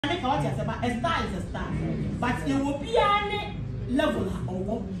A star is a star, but it will be any level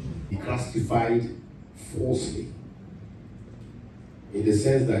or he classified falsely in the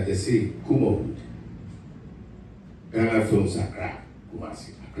sense that they say Kumo Ghana films Accra,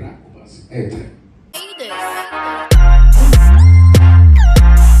 Kumasi, Accra, Kumasi, enter.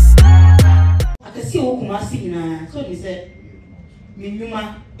 I can see Kumasi na so they said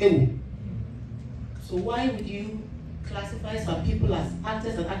Minuma Ewu. So why would you classify some people as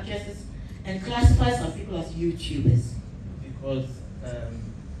actors and actresses and classify some people as YouTubers? Because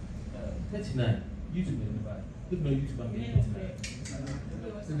 39 YouTube look no YouTube and 39.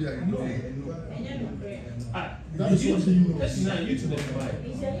 That's what you know. 39 YouTube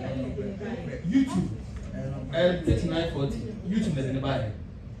YouTube 39 40 YouTube is in the buy.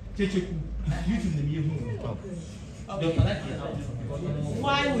 Kyekyeku YouTube the me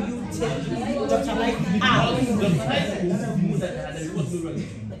why will you take Dr. Like out?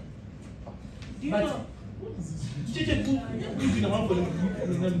 Do you know?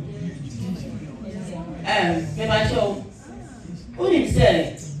 Maybe I show. Who did say?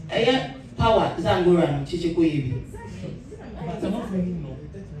 Power Zangura Kyekyeku Yebi.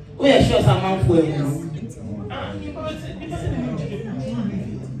 We are sure some man for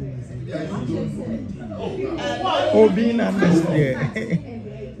Oh, being a mess there.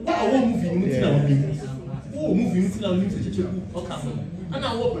 What movie now news Kyekyeku okay. And I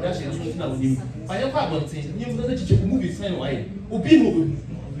work production now with I am quite one thing. You know Kyekyeku movie saying why?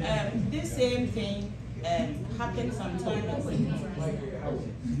 This same thing happens sometimes.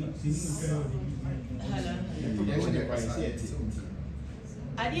 Hello.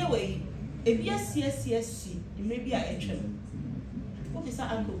 Anyway, if yes, maybe I actually. What is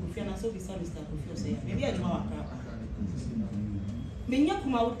that Uncle Kofi and so be Mr. Kofi say? Maybe I draw a crap. May you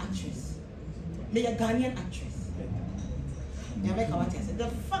come out actress. May a Ghanaian actress. The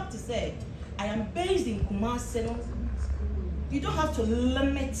fact is that I am based in Kumasi. You don't have to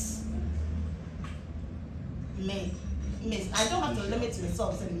limit me. I don't have to limit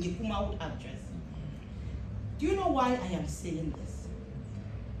myself saying you come out actress. Do you know why I am saying this?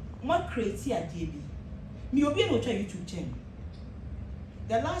 What creates a DB? Me obi no try YouTube channel.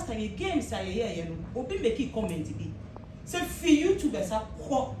 The last time you game say yeah, obi make it comment be. Say for YouTubers are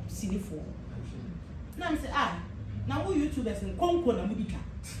quite sinful. Now I say now who YouTubers in Konko na mudika.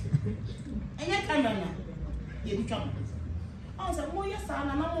 Anya camera na ye di camera. I say mo yes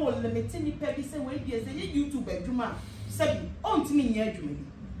na na mo limit ni pe bi say we bi say YouTuber adwuma say on ti me nya adwuma bi.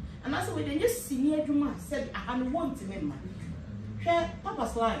 And I say we dey just senior adwuma say I no want me ma. Hwe papa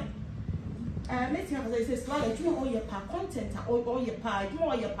slide. Let's say slide you all your content or your pa you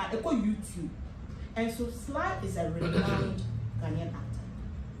all your pa e go YouTube. And so Sly is a renowned Ghanaian actor.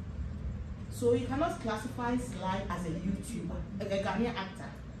 So you cannot classify Sly as a YouTuber, a Ghanaian actor.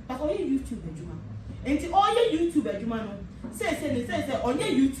 But only YouTube ejuma. And all your YouTube ejuma no say on your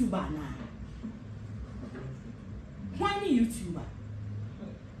YouTuber now. When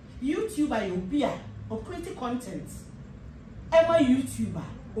YouTuber you be or create content. Ever YouTuber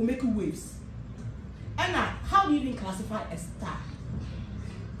will make waves. And now, how do you even classify a star?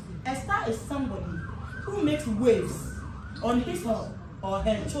 A star is somebody who makes waves on his or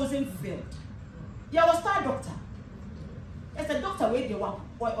her chosen field. You are a star doctor. It's a doctor where they work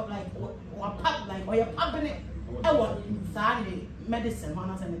like or your cabinet. I want medicine when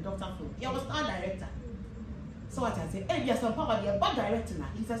I was in the doctor field. You are a star director. So what I say, hey, you are some power, you are a bad director now.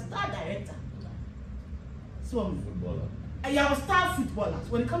 He's a star director. So footballer. You are a star footballer.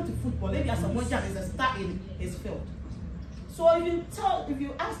 When it comes to football, maybe as someone is a star in his field. So if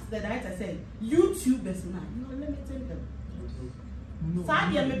you ask the director, say YouTubers now, you are limiting them.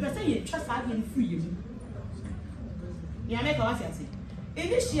 Sadia me person you trust Sadia free you. You make what I say.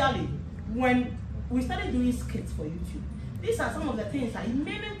 Initially, when we started doing skits for YouTube, these are some of the things that you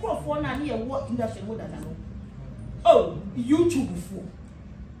maybe go for now here what industry would have done. Oh, YouTube before.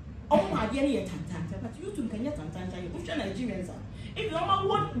 Oh my dear, but YouTube can get Nigerians. If you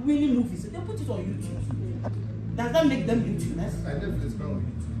want winning movies, they put it on YouTube. Does that make them YouTubers? I never found on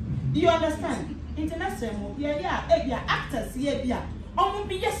YouTube. Do you understand? International, yeah, actors, yeah. Only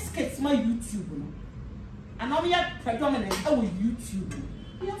be your skits my YouTube. And now we are predominant with YouTube.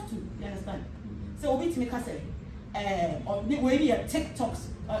 You have to, you understand? So we make us say, or when you're TikToks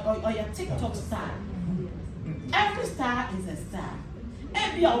or your TikTok star. Every star is a star.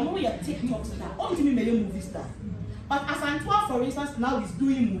 Every I know your TikTok star, only me a movie star. But as Antoine, for instance, now is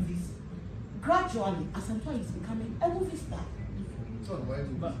doing movies. Gradually, as Antoine is becoming a movie star. But what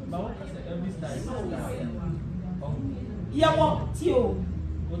is the every star? Yeah, what? Tio.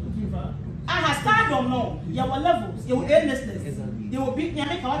 I have started on no. Yeah, what levels? You will end this. there will be a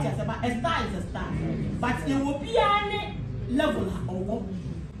star is a star, but there will be any level or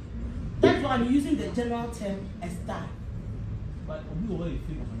that's why I'm using the general term a star. But we already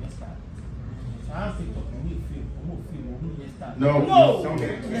feel on your star. I think of me feel star. No.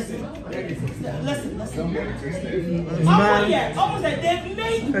 Listen. Almost like they've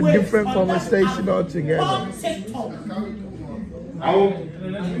made a different conversation altogether.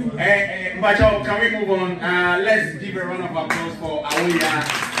 Can we move on? Let's give a round of applause for Awoa Yaa.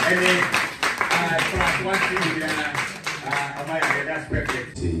 And then, that's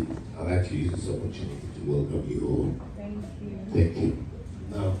perfect. I'd like to use this opportunity to welcome you all. Thank you.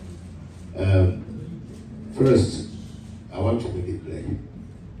 Now, first, I want to make it clear.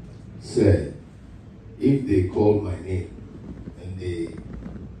 Sir, if they call my name and they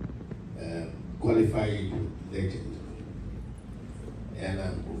qualify you legend, and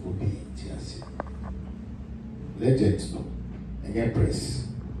I'm obedient, legend, and your press.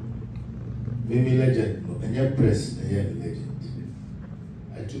 Maybe legend, and your press, and your legend.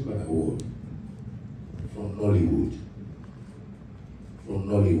 I took an award from Nollywood.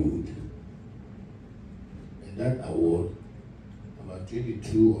 And that award, about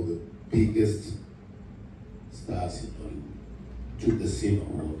 22 of the biggest stars in Hollywood took the same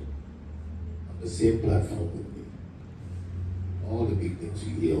award on the same platform with me. All the big things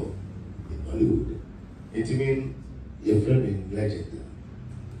you hear in Hollywood. It means your friend in legend.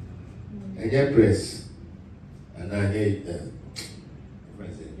 And your press, and I hate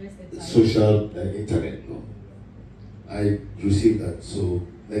social internet. No. I received that, so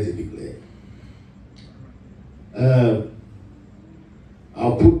let it be clear.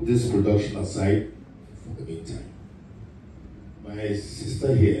 I'll put this production aside for the meantime. My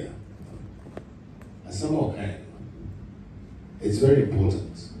sister here, as some more kind, it's very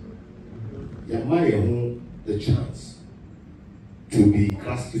important. Yamaya the chance to be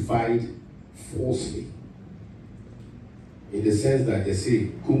classified falsely, in the sense that they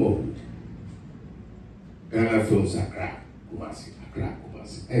say Kumawood, Ghana films Accra, Kumasi,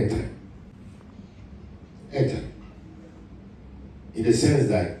 airtime. In the sense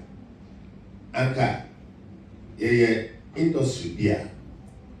that Anka, industry here,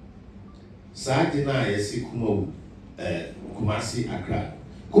 Sadina, see Kumawood, Kumasi, Accra.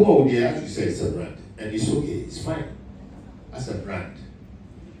 Kumawood, as you say, it's a brand, and it's okay, it's fine as a brand.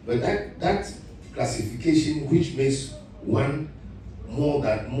 But that classification, which makes one more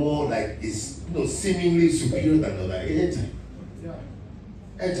like is seemingly superior than another,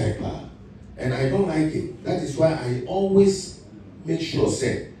 airtime power, and I don't like it. That is why I always make sure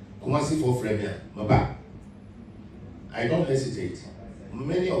say Kumasi for Premier Maba. I don't hesitate.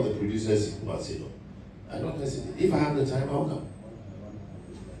 Many of the producers in Kumasi know. I don't hesitate. If I have the time, I'll come.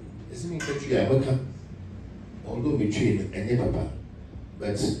 It's me country I will come. Although we train and papa,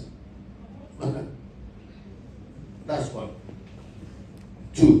 but that's one.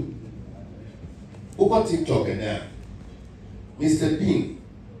 Two. Over TikTok and now, Mr. Bean,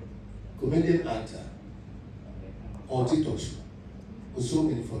 comedian actor, on TikTok show, with so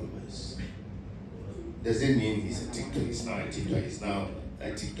many followers. Does it mean he's a TikTok? He's not a TikTok. He's now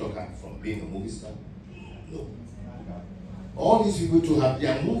a TikToker from being a movie star? No. All these people to have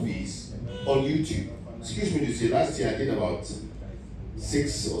their movies on YouTube. Excuse me to say, last year I did about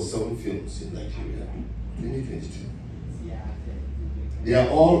 6 or 7 films in Nigeria, 2022. They are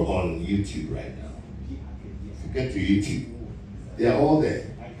all on YouTube right now. If you get to YouTube, they are all there.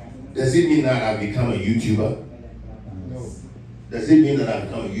 Does it mean that I've become a YouTuber? No. Does it mean that I've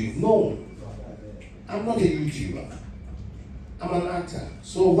become a YouTuber? No. I'm not a YouTuber. I'm an actor.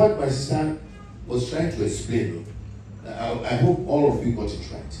 So what my sister was trying to explain, I hope all of you got it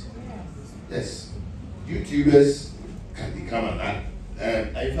right. Yes. YouTubers can become an actor.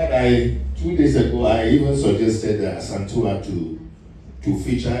 In fact, 2 days ago, I even suggested Asantua to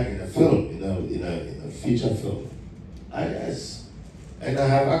feature in a film, in a feature film. Yes. And I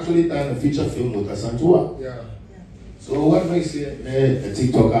have actually done a feature film with Asantua. Yeah. So what makes it a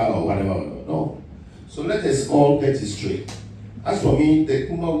TikToker or whatever? No. So let us all get it straight. As for me, the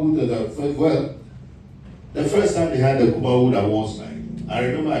Kumawood, the first time they had the Kumawood Awards night, I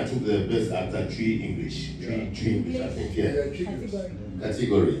remember I took the best actor, Tree English, I think, yeah.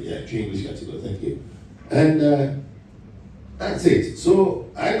 Category, yeah, Tree English category, thank you. And that's it. So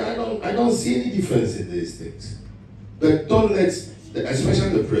I don't see any difference in these things. But don't let, especially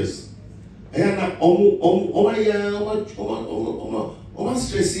the press,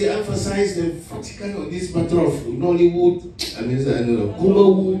 emphasize the vertical of this matter of Nollywood,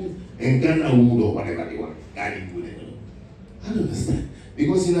 Kumawood, and Ghanawood, or whatever they want. I don't understand.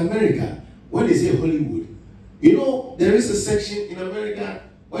 Because in America, when they say Hollywood, they there is a section in America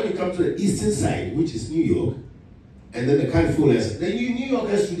when you come to the eastern side, which is New York, and then the California side. The New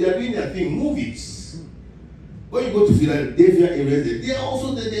Yorkers, they are doing their thing, movies. When you go to Philadelphia areas, they are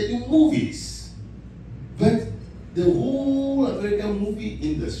also there, they do movies. But the whole American movie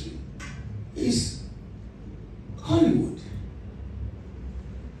industry is Hollywood.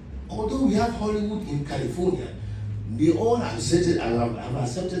 Although we have Hollywood in California, they all have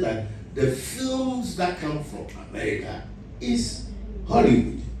accepted that the films that come from America is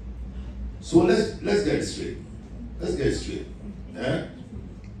Hollywood. So let's get it straight. Let's get it straight.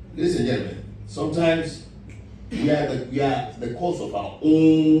 Ladies and gentlemen, sometimes we are the cause of our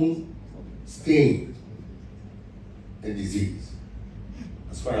own stain and disease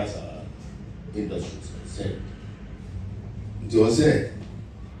as far as our industry is concerned. It was said,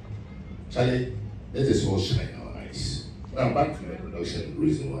 Charlie, let us all shine our eyes. Now back to the production, the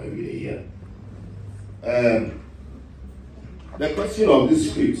reason why we are here. The question of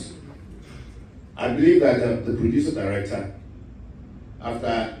this script, I believe that the producer director,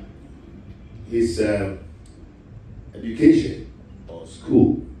 after his education or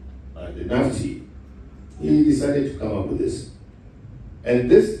school at the NAFTI, he decided to come up with this. And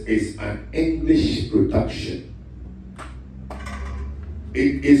this is an English production.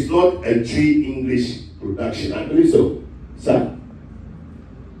 It is not a Tree English production. I believe so, sir.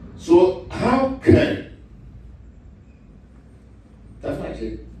 So how can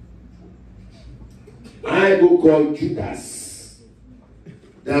I go call Judas?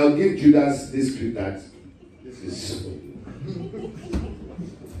 Then I'll give Judas this script that this is.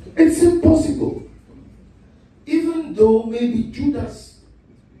 It's impossible. Even though maybe Judas,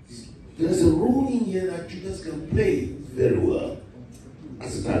 there's a role in here that Judas can play very well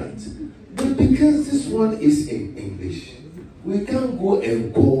as a talent. But because this one is in English, we can't go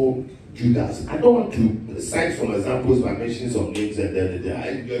and call Judas. I don't want to cite some examples by mentioning some names and then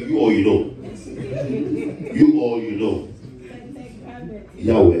you all you know. You all you know.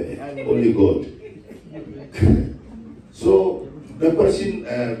 Yahweh, only God. So the question,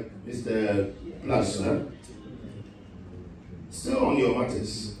 Mr. Plus, still on your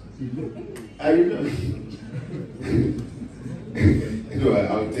matters. I remember.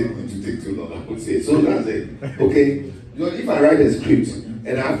 I'll take too long. I would say so. That's it. Okay. If I write a script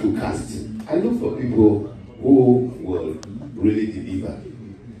and I have to cast, I look for people who will really deliver,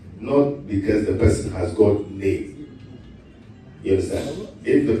 not because the person has got name. You understand?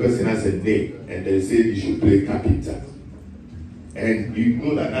 If the person has a name and they say you should play carpenter, and you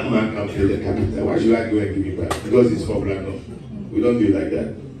know that that man can play the carpenter, why should I go and give him back? Because it's popular. No, we don't do it like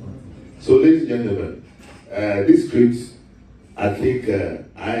that. So, ladies and gentlemen, this script, I think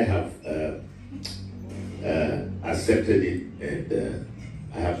I have accepted it, and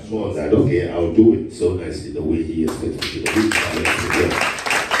I have sworn that okay, I'll do it so nicely the way he expects me to do it.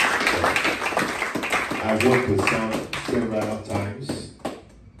 I've worked with Sam several times.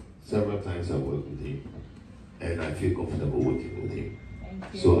 Several times I've worked with him, and I feel comfortable working with him.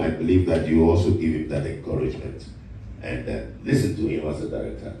 So I believe that you also give him that encouragement, and listen to him as a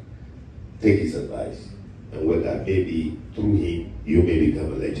director. Take his advice, and work out. Maybe through him you may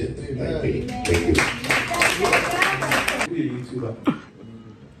become a legend like me. Thank you. We're a YouTuber.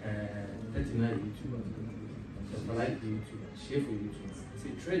 39 YouTuber. Just like the YouTuber. Share for YouTube.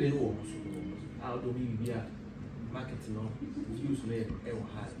 Say training or how do we be marketing on views there ever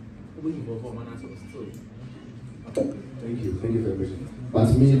high. We involve more man as a story. Thank you very much. But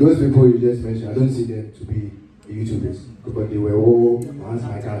me, those people you just mentioned, I don't see them to be YouTubers because they were all once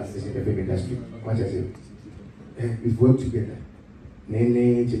my characters in the film industry. What I say? We've worked together.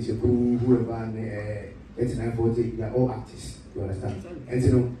 Nene, Kyekyeku, whoever, 3940, they are all artists. You understand? And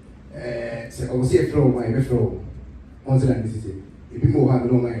you know, I will say a flow, my flow. Once I this is if people have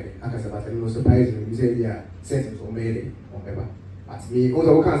no mind, I can say, but I'm not surprised when you say they are settings or made or whatever. But me,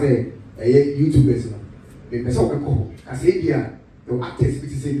 also, I can say, YouTubers, the person I say, yeah, the actors,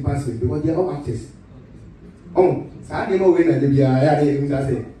 which is in the past, because they are all artists. Oh, so I don't know when they are here, I say,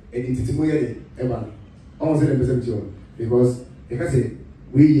 and ever. Almost 100% because, like I say,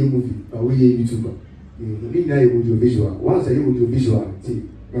 we a movie, but we a YouTuber. You need to do visual. Once I do visual, see,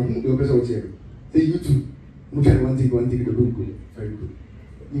 the person say YouTube, we can one thing, the good, very good.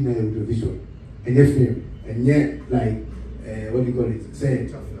 You need to do visual. And if and yet, like, what do you call it? Say,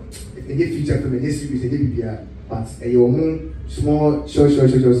 if you feature film, and yes, you say PPR, but your own small, short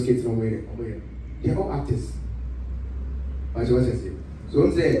skits on way. They are all artists. That's what I say. So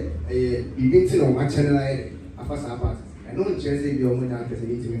I'm saying, you've been to my channel, I first part. I know the chance they are more than because they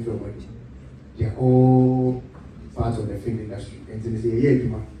need to make money. They are all part of the film industry. And they say,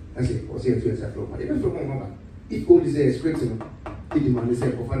 yeah, I say, or say, 2 years ago, but they don't from my mama. if all is a script, it demands a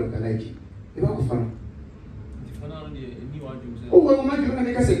profile of the like it. If I go fun. Oh, well, my God,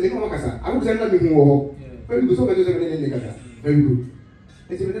 I said, I was not being more. Very good. So, very good.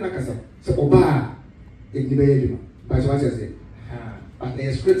 It's even a casa. So, Oba, it debated. But what I said, but they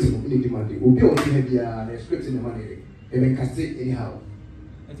are scripting in the money. Will be on the script in the money. And then cast it anyhow.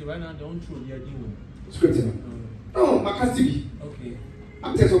 And right now, don't throw the idea. Scripting. Oh, my custody. Okay.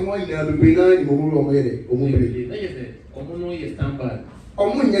 I'm just someone in the brain and the Momo already. Omo is standby.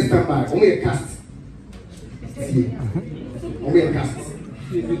 Omo is standby. Omo is cast. Omo is cast.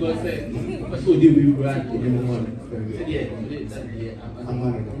 Because so they will brand in the morning.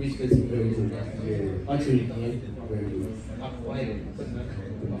 I'm expecting very good. Actually, very good. Acquired.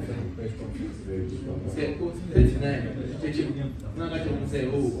 Say, 39. Now I don't say,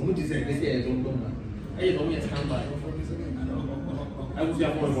 oh, I'm just saying, I don't know. I don't get standby. I was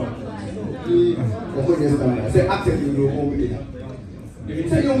your point one. Say, actually, you know, over there.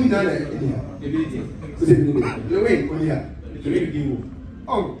 Say, you're not there.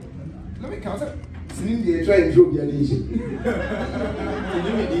 Oh, let me count it. Sitting there trying to drop your nation.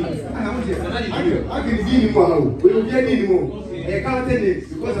 I can give you more. We will get anymore. I counted it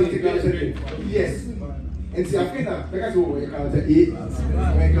because of the technology. Yes. And see, I feel that because we counted A, we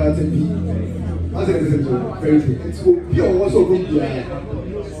counted B. As a result, very true. It's pure also from the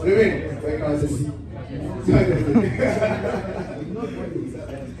we counted C.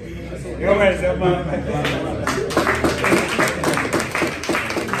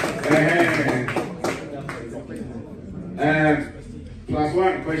 Plus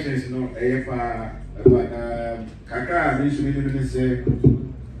one question is if Kaka means to say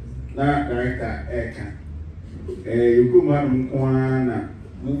na director Eka. You come on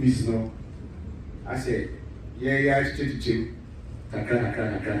movies no. I say, yeah, chim.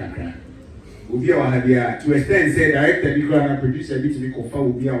 Kaka. Ubi our habia to extend say director because I producer bit me confer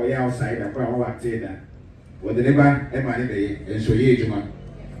ubi our way outside and what say that. What the never ever and so ye man.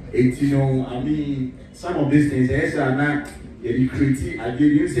 I mean, some of these things, yes, are not creative. I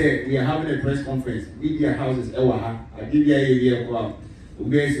give you say we are having a press conference. Media houses, Awoa Yaa. I give you a year crowd. You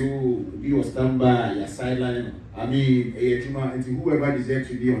guys who be on standby, your sideline. I mean, whoever deserves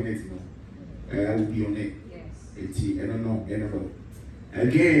to be on it, will be on it. Yes. I don't know.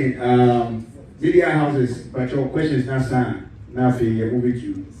 Again, media houses, but your question is not signed. Now, you're moving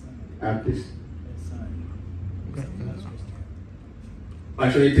to artists.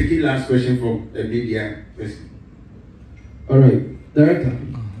 Actually, taking last question from the media person. All right, director.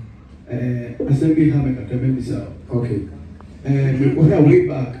 Assembly Hamid Akabenezer. Okay. We have way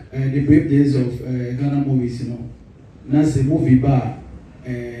back the brave days of Ghana movies, That's a movie bar.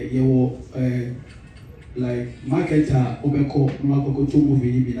 You were like marketer, Obeko, Nwakoko, 2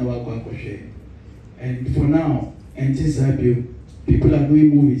 movie, and for now, and since people are doing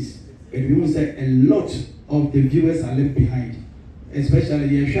movies, and we must say a lot of the viewers are left behind. Especially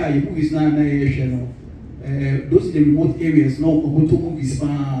the movies now, those in the remote areas, no movies,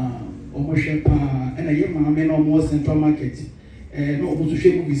 and a young man almost central market. No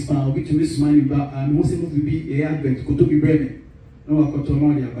movies, which miss money, but most movie be a advert, could be bread. No, I could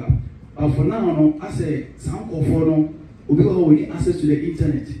about. But for now, I say, some of no, we need access to the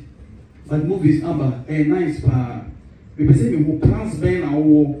internet. But movies are nice, we say we will plans Ben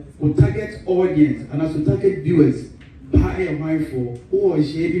our target audience and also target viewers. Pay a mind for or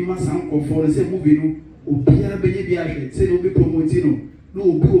she be some for the same movie no obia benye bia say no be promoting no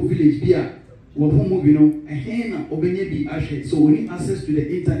obi village bia wo movie no ehena obenye bi ahwe so we need access to the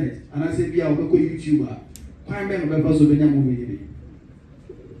internet and I say bia obeko YouTuber kwan be no be pass obenya movie ni.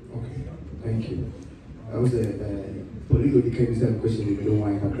 Okay, thank you. That was a Poleeno the question if you don't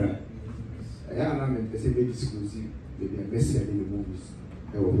want to cry. Yeah, I mean, they say very exclusive. They be a message in the movies.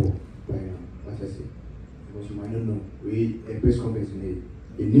 What I say. Because you might not know, we a press conference in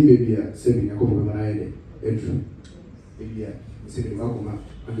maybe a seminar for Manaya, entry. Maybe a second Makuma,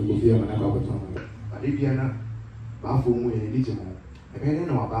 and the Bovia Manaka. But if you are not, Bafu and Legion, I can't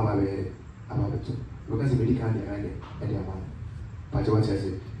know about the two. Because the medical and the one. But what I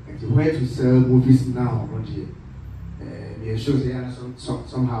say, and where to sell movies now, Roger. It shows they are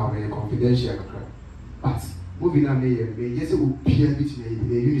somehow very confidential. But moving on, they just will peer between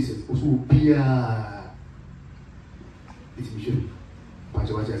the universe, also peer. But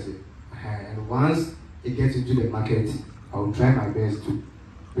what I say, and once it gets into the market, I will try my best to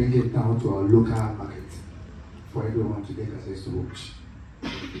bring it down to our local market for everyone to get access to watch.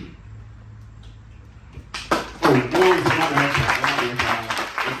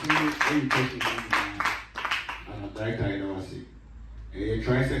 Director, I don't see.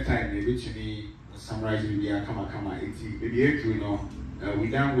 Try some time, maybe to me, summarize media kama. Maybe you know, we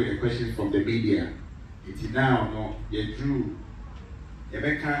done with the questions from the media. It's now no, you drew.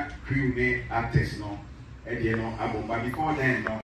 Rebecca crew name artist no, and you know, but before then no.